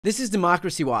This is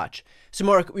Democracy Watch. So,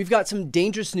 Mark, we've got some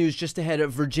dangerous news just ahead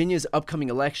of Virginia's upcoming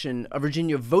election. A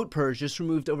Virginia vote purge just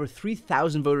removed over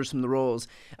 3,000 voters from the rolls.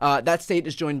 That state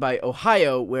is joined by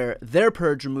Ohio, where their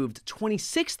purge removed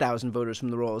 26,000 voters from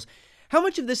the rolls. How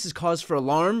much of this is cause for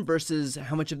alarm versus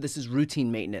how much of this is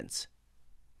routine maintenance?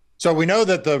 So we know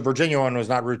that the Virginia one was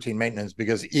not routine maintenance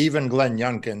because even Glenn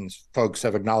Youngkin's folks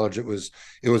have acknowledged it was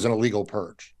an illegal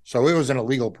purge. So it was an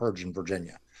illegal purge in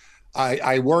Virginia.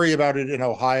 I worry about it in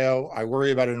Ohio. I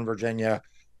worry about it in Virginia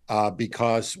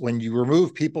because when you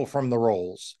remove people from the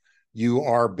rolls, you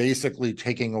are basically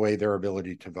taking away their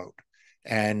ability to vote.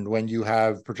 And when you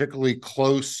have particularly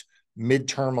close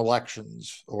midterm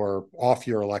elections or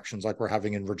off-year elections like we're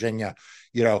having in Virginia,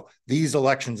 these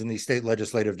elections in these state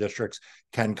legislative districts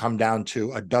can come down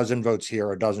to a dozen votes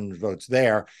here, a dozen votes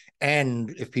there. And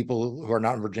if people who are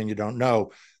not in Virginia don't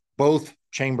know, both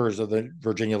chambers of the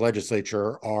Virginia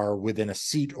legislature are within a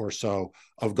seat or so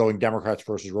of going Democrats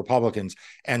versus Republicans.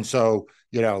 And so,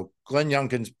 Glenn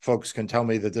Youngkin's folks can tell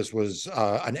me that this was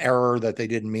an error, that they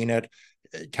didn't mean it.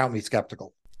 Count me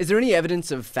skeptical. Is there any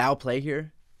evidence of foul play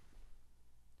here?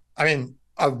 I mean,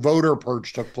 a voter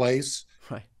purge took place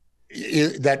Right.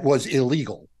 that was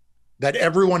illegal, that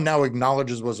everyone now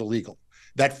acknowledges was illegal.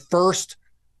 That first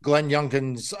Glenn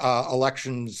Youngkin's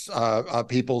elections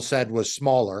people said was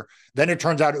smaller. Then it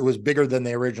turns out it was bigger than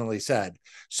they originally said.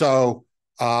 So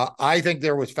I think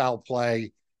there was foul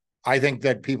play. I think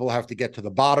that people have to get to the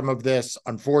bottom of this.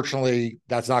 Unfortunately,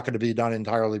 that's not going to be done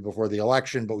entirely before the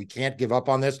election, but we can't give up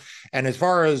on this. And as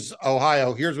far as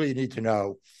Ohio, here's what you need to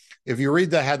know. If you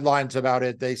read the headlines about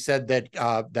it, they said that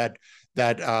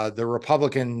the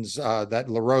Republicans, that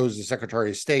LaRose, the Secretary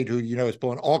of State, who is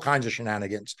pulling all kinds of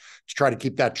shenanigans to try to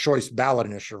keep that choice ballot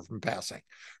initiative from passing,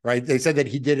 right? They said that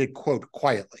he did it, quote,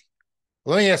 quietly.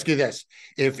 Let me ask you this: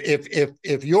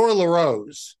 if you're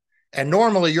LaRose, and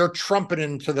normally you're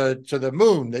trumpeting to the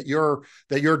moon that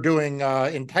you're doing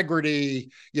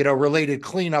integrity, related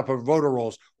cleanup of voter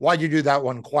rolls, why'd you do that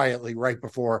one quietly right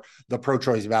before the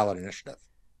pro-choice ballot initiative?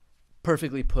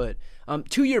 Perfectly put.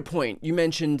 To your point, you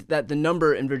mentioned that the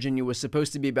number in Virginia was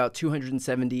supposed to be about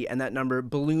 270, and that number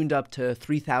ballooned up to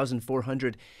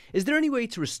 3,400. Is there any way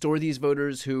to restore these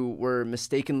voters who were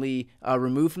mistakenly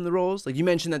removed from the rolls? Like you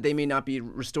mentioned that they may not be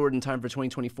restored in time for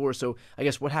 2024. So I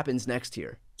guess what happens next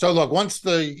here? So look, once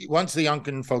the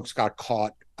Youngkin folks got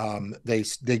caught, they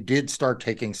did start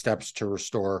taking steps to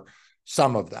restore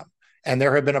some of them, and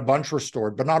there have been a bunch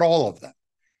restored, but not all of them.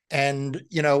 And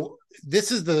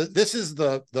this is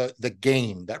the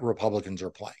game that Republicans are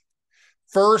playing.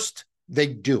 First, they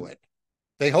do it.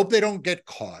 They hope they don't get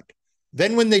caught.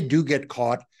 Then when they do get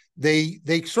caught, they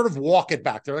sort of walk it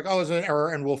back. They're like, oh, it's an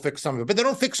error and we'll fix some of it. But they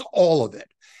don't fix all of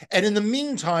it. And in the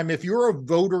meantime, if you're a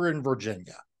voter in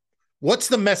Virginia, what's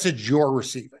the message you're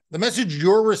receiving? The message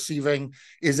you're receiving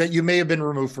is that you may have been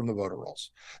removed from the voter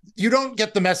rolls. You don't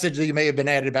get the message that you may have been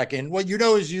added back in. What you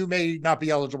know is you may not be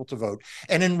eligible to vote.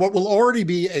 And in what will already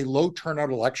be a low turnout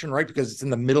election, right, because it's in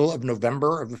the middle of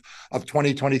November of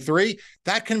 2023,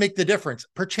 that can make the difference,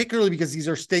 particularly because these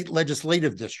are state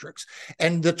legislative districts.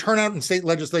 And the turnout in state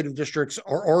legislative districts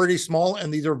are already small,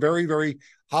 and these are very, very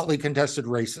hotly contested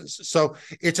races. So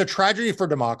it's a tragedy for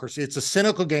democracy. It's a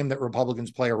cynical game that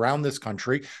Republicans play around this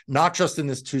country, not just in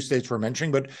these two states we're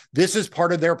mentioning, but this is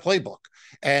part of their playbook.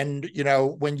 And,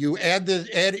 when you add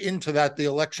into that the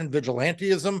election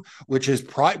vigilantism, which is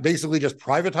basically just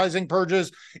privatizing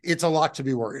purges, it's a lot to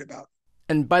be worried about.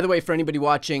 And by the way, for anybody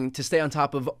watching, to stay on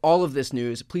top of all of this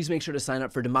news, please make sure to sign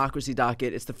up for Democracy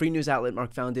Docket. It's the free news outlet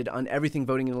Mark founded on everything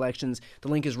voting in elections. The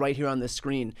link is right here on this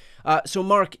screen. So,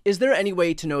 Mark, is there any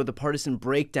way to know the partisan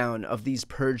breakdown of these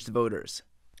purged voters?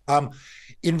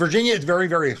 In Virginia, it's very,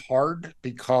 very hard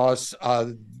because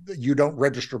you don't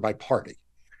register by party.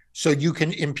 So you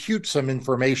can impute some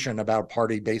information about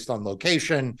party based on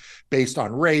location, based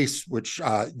on race, which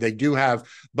they do have,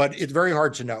 but it's very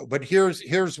hard to know. But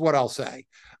here's what I'll say: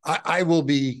 I will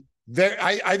be very.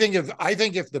 I think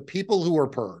if the people who were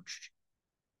purged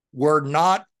were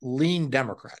not lean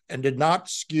Democrat and did not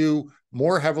skew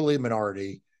more heavily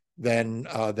minority than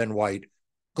white,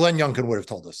 Glenn Youngkin would have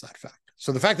told us that fact.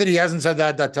 So the fact that he hasn't said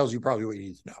that tells you probably what you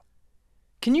need to know.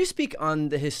 Can you speak on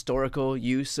the historical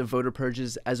use of voter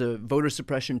purges as a voter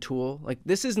suppression tool? Like,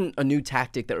 this isn't a new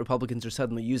tactic that Republicans are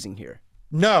suddenly using here.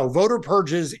 No, voter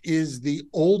purges is the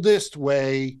oldest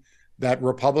way that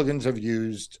Republicans have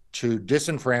used to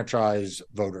disenfranchise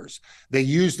voters. They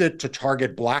used it to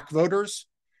target Black voters.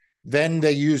 Then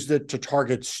they used it to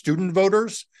target student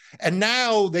voters. And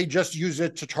now they just use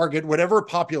it to target whatever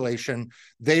population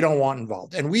they don't want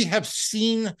involved. And we have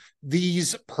seen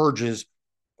these purges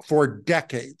for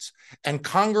decades. And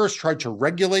Congress tried to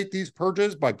regulate these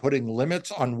purges by putting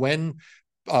limits on when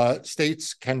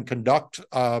states can conduct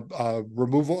voter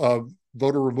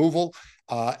removal,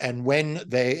 and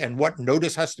what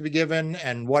notice has to be given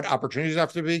and what opportunities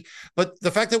have to be. But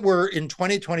the fact that we're in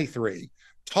 2023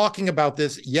 talking about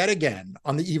this yet again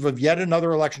on the eve of yet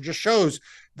another election just shows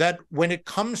that when it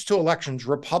comes to elections,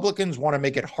 Republicans want to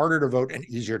make it harder to vote and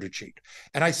easier to cheat.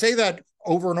 And I say that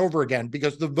over and over again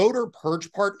because the voter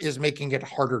purge part is making it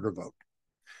harder to vote.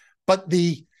 But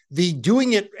the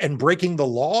doing it and breaking the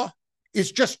law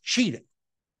is just cheating.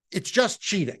 It's just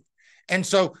cheating. And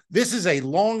so this is a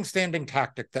long-standing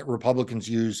tactic that Republicans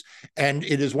use, and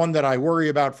it is one that I worry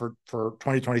about for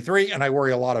 2023, and I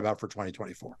worry a lot about for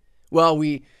 2024. Well,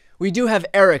 we do have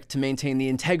Eric to maintain the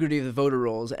integrity of the voter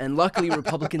rolls, and luckily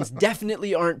Republicans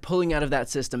definitely aren't pulling out of that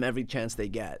system every chance they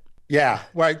get. Yeah,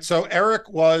 right. So Eric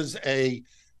was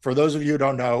for those of you who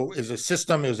don't know, is a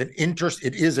system, it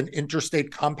is an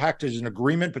interstate compact, it is an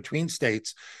agreement between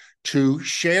states to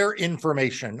share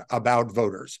information about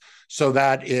voters, so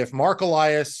that if Marc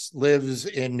Elias lives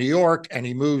in New York and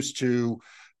he moves to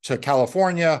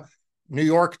California, New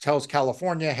York tells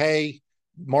California, hey,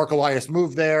 Marc Elias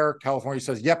moved there. California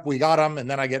says, yep, we got him. And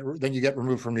then you get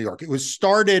removed from New York. It was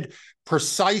started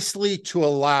precisely to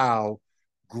allow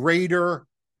greater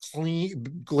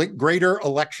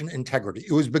election integrity.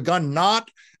 It was begun not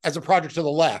as a project to the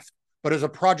left, but as a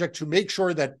project to make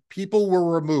sure that people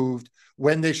were removed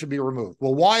when they should be removed.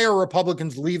 Well, why are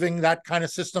Republicans leaving that kind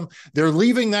of system? They're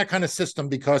leaving that kind of system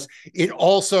because it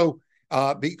also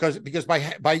because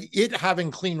by it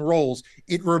having clean rolls,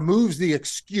 it removes the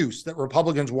excuse that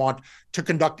Republicans want to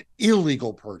conduct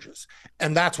illegal purges.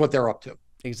 And that's what they're up to.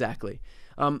 Exactly.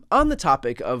 On the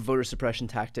topic of voter suppression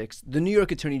tactics, the New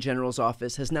York Attorney General's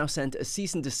office has now sent a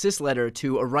cease and desist letter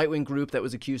to a right-wing group that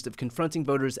was accused of confronting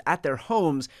voters at their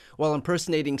homes while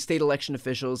impersonating state election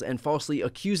officials and falsely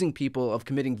accusing people of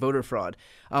committing voter fraud.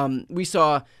 We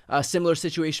saw a similar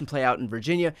situation play out in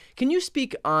Virginia. Can you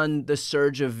speak on the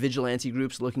surge of vigilante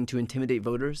groups looking to intimidate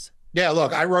voters? Yeah,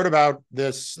 look, I wrote about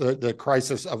this, the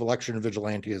crisis of election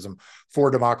vigilantism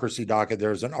for Democracy Docket.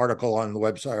 There's an article on the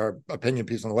website, or opinion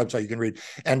piece on the website you can read.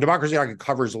 And Democracy Docket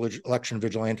covers election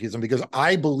vigilantism because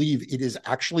I believe it is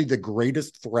actually the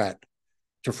greatest threat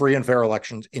to free and fair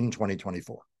elections in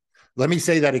 2024. Let me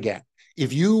say that again.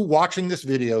 If you watching this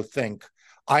video think,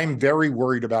 I'm very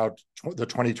worried about the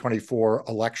 2024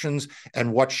 elections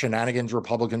and what shenanigans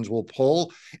Republicans will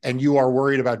pull, and you are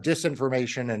worried about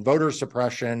disinformation and voter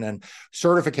suppression and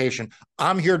certification,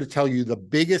 I'm here to tell you the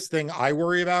biggest thing I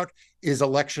worry about is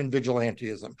election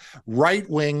vigilantism.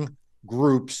 Right-wing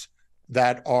groups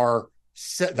that are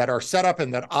set up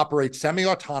and that operate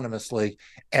semi-autonomously,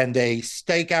 and they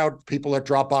stake out people at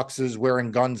drop boxes wearing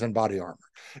guns and body armor.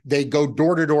 They go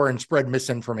door to door and spread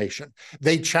misinformation.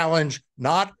 They challenge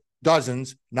not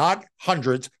dozens, not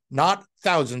hundreds, not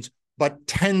thousands, but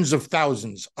tens of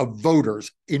thousands of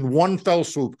voters in one fell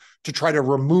swoop to try to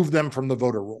remove them from the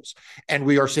voter rolls. And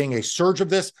we are seeing a surge of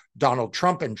this. Donald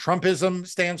Trump and Trumpism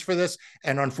stands for this.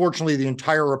 And unfortunately, the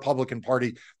entire Republican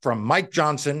Party, from Mike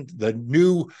Johnson, the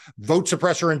new vote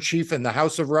suppressor in chief in the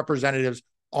House of Representatives,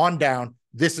 on down,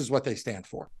 this is what they stand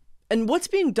for. And what's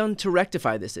being done to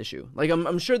rectify this issue? Like,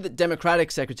 I'm sure that Democratic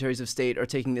secretaries of state are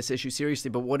taking this issue seriously,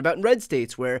 but what about in red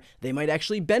states where they might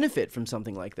actually benefit from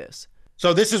something like this?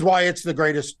 So this is why it's the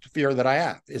greatest fear that I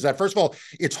have, is that, first of all,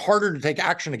 it's harder to take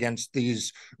action against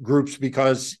these groups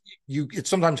because it's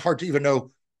sometimes hard to even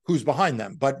know who's behind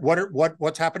them. But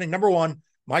what's happening? Number one,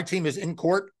 my team is in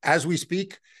court as we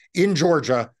speak in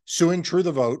Georgia, suing True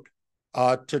the Vote,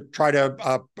 to try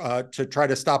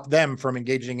to stop them from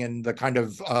engaging in the kind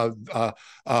of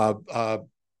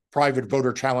private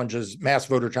voter challenges, mass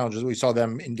voter challenges we saw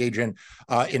them engage in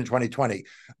 2020.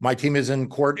 My team is in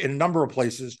court in a number of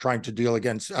places trying to deal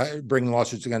against, bringing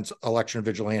lawsuits against election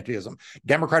vigilantism.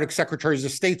 Democratic secretaries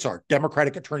of states are,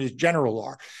 Democratic attorneys general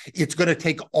are. It's going to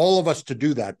take all of us to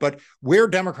do that. But where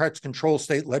Democrats control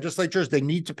state legislatures, they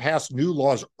need to pass new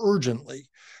laws urgently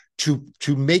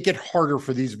to make it harder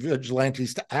for these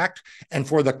vigilantes to act and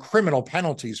for the criminal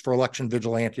penalties for election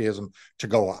vigilantism to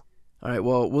go up. All right,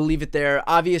 well, we'll leave it there.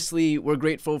 Obviously, we're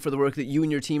grateful for the work that you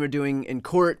and your team are doing in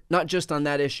court, not just on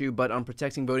that issue, but on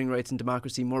protecting voting rights and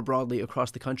democracy more broadly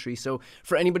across the country. So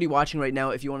for anybody watching right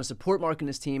now, if you want to support Marc and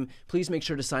his team, please make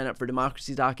sure to sign up for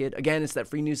Democracy Docket. Again, it's that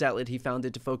free news outlet he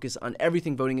founded to focus on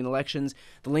everything voting in elections.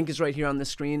 The link is right here on the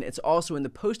screen. It's also in the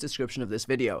post description of this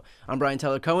video. I'm Brian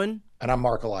Teller Cohen. And I'm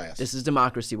Marc Elias. This is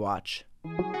Democracy Watch.